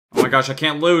Oh my gosh, I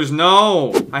can't lose.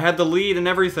 No! I had the lead and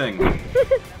everything.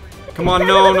 Come on,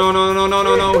 no, no, no, no, no,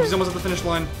 no, no. He's almost at the finish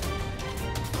line.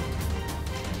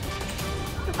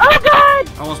 Oh god!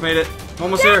 I almost made it. I'm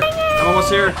almost here. I'm almost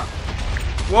here.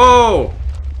 Whoa!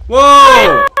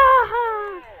 Whoa!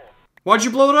 Why'd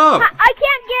you blow it up? I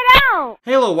can't get out!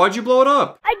 Halo, why'd you blow it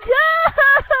up? I can't!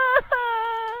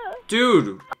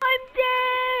 Dude.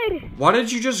 I'm dead! Why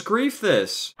did you just grief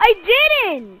this? I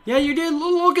didn't! Yeah, you did.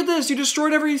 Look at this. You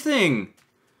destroyed everything.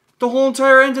 The whole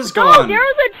entire end is No, gone. there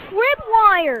was a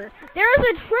tripwire. There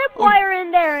was a tripwire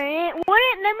in there, and it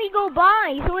wouldn't let me go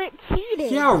by, so it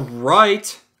cheated. Yeah,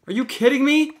 right. Are you kidding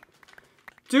me?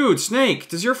 Dude, Snake,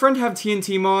 does your friend have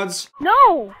TNT mods?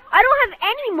 No, I don't have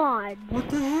any mods. What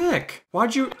the heck?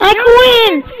 Why'd you... I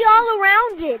win! TNT all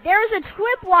around it. There was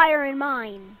a tripwire in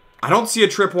mine. I don't see a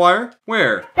tripwire.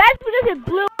 Where? That's because it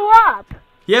blew up.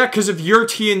 Yeah, because of your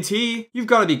TNT. You've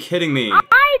got to be kidding me.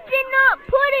 I did not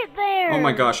put it there. Oh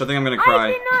my gosh, I think I'm gonna cry.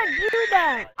 I did not do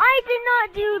that. I did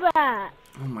not do that.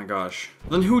 Oh my gosh.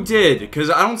 Then who did? Because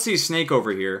I don't see Snake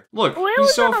over here. Look, Well,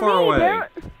 he's so far away.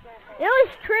 It was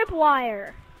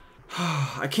tripwire.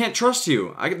 I can't trust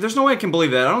you. There's no way I can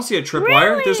believe that. I don't see a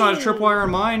tripwire. Really? There's not a tripwire on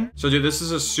mine. So dude, this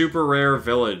is a super rare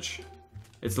village.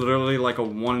 It's literally like a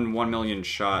 1 in 1 million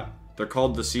shot. They're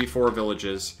called the C4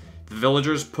 villages. The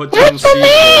villagers put down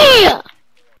C4.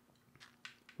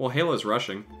 Well, Halo's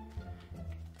rushing.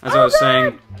 As I was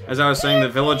saying, the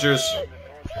villagers...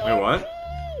 Wait, what?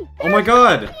 Oh my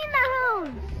god!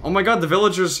 Oh my god, the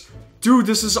villagers... Dude,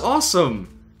 this is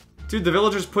awesome! Dude, the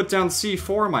villagers put down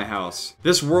C4 in my house.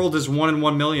 This world is 1 in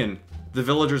 1 million. The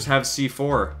villagers have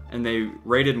C4, and they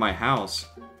raided my house.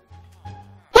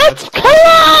 Let's kill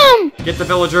them! Get the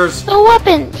villagers! The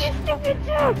weapons!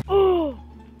 Oh.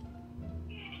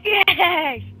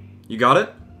 Yes! You got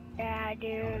it? Yeah,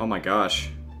 dude. Oh my gosh.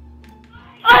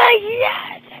 Oh,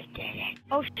 yes! I did it.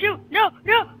 Oh, shoot! No,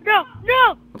 no, no,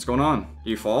 no! What's going on?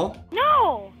 You fall?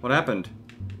 No! What happened?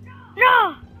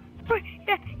 No!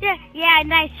 Yeah,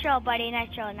 nice troll, buddy. Nice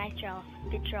troll,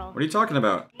 Good troll. What are you talking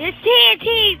about? There's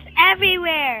TNTs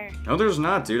everywhere! No, there's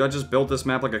not, dude. I just built this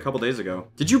map like a couple days ago.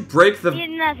 Did you break the...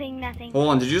 Nothing. Hold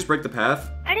on, did you just break the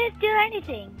path? I didn't do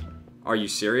anything. Are you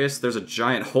serious? There's a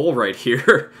giant hole right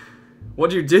here.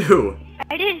 What'd you do?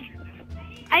 I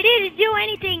didn't do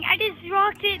anything. I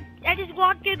just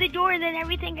walked through the door and then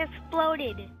everything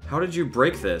exploded. How did you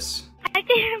break this? I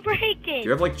didn't break it. Do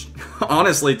you have like...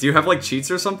 Honestly, do you have like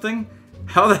cheats or something?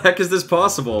 How the heck is this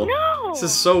possible? No! This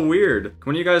is so weird.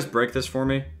 Can you guys break this for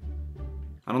me?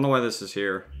 I don't know why this is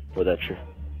here. For that true.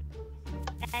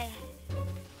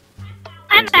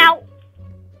 I'm out.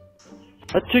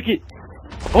 I took it.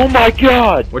 Oh my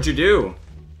god! What'd you do?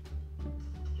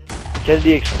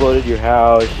 Kennedy exploded your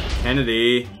house.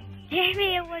 Kennedy.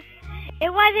 Jamie, it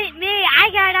wasn't me. I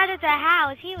got out of the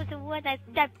house. He was the one that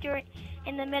stepped through it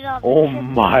in the middle of the Oh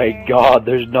my god,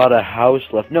 there's not a house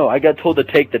left. No, I got told to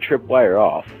take the tripwire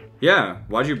off. Yeah,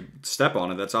 why'd you step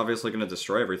on it? That's obviously gonna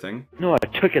destroy everything. No, I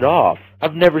took it off.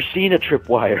 I've never seen a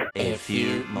tripwire. A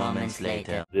few moments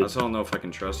later. I still don't know if I can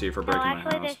trust you for breaking my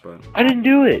house, but... I didn't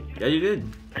do it. Yeah, you did.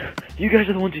 You guys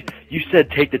are the ones you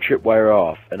said take the tripwire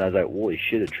off. And I was like, holy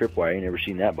shit, a tripwire. I ain't never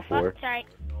seen that before. Oh, sorry.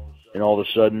 And all of a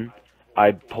sudden,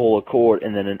 I pull a cord,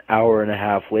 and then an hour and a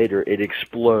half later, it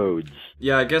explodes.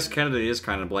 Yeah, I guess Kennedy is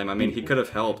kind of blame. I mean, he could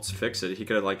have helped fix it. He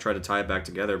could have, like, tried to tie it back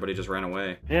together, but he just ran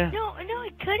away. Yeah. No, I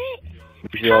couldn't.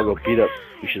 We should all go beat up.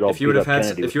 We should all If you would have had,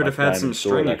 Kennedy if you would have with my had some diamond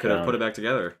sword string, you I could have found. put it back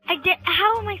together. I did.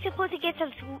 How am I supposed to get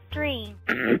some string?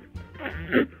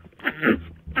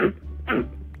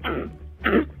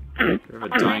 You have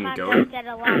a dying goat?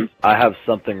 I have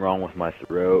something wrong with my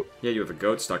throat. Yeah, you have a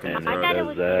goat stuck in your And throat.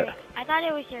 I thought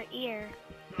it was your ear.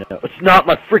 No, it's not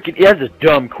my freaking. That's a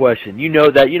dumb question. You know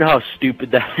that. You know how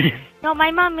stupid that is. No,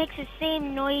 my mom makes the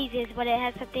same noises, but it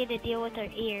has something to deal with her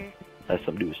ear. Has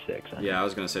something to do with sex. Huh? Yeah, I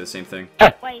was gonna say the same thing.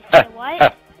 Wait, say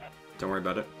what? Don't worry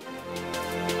about it.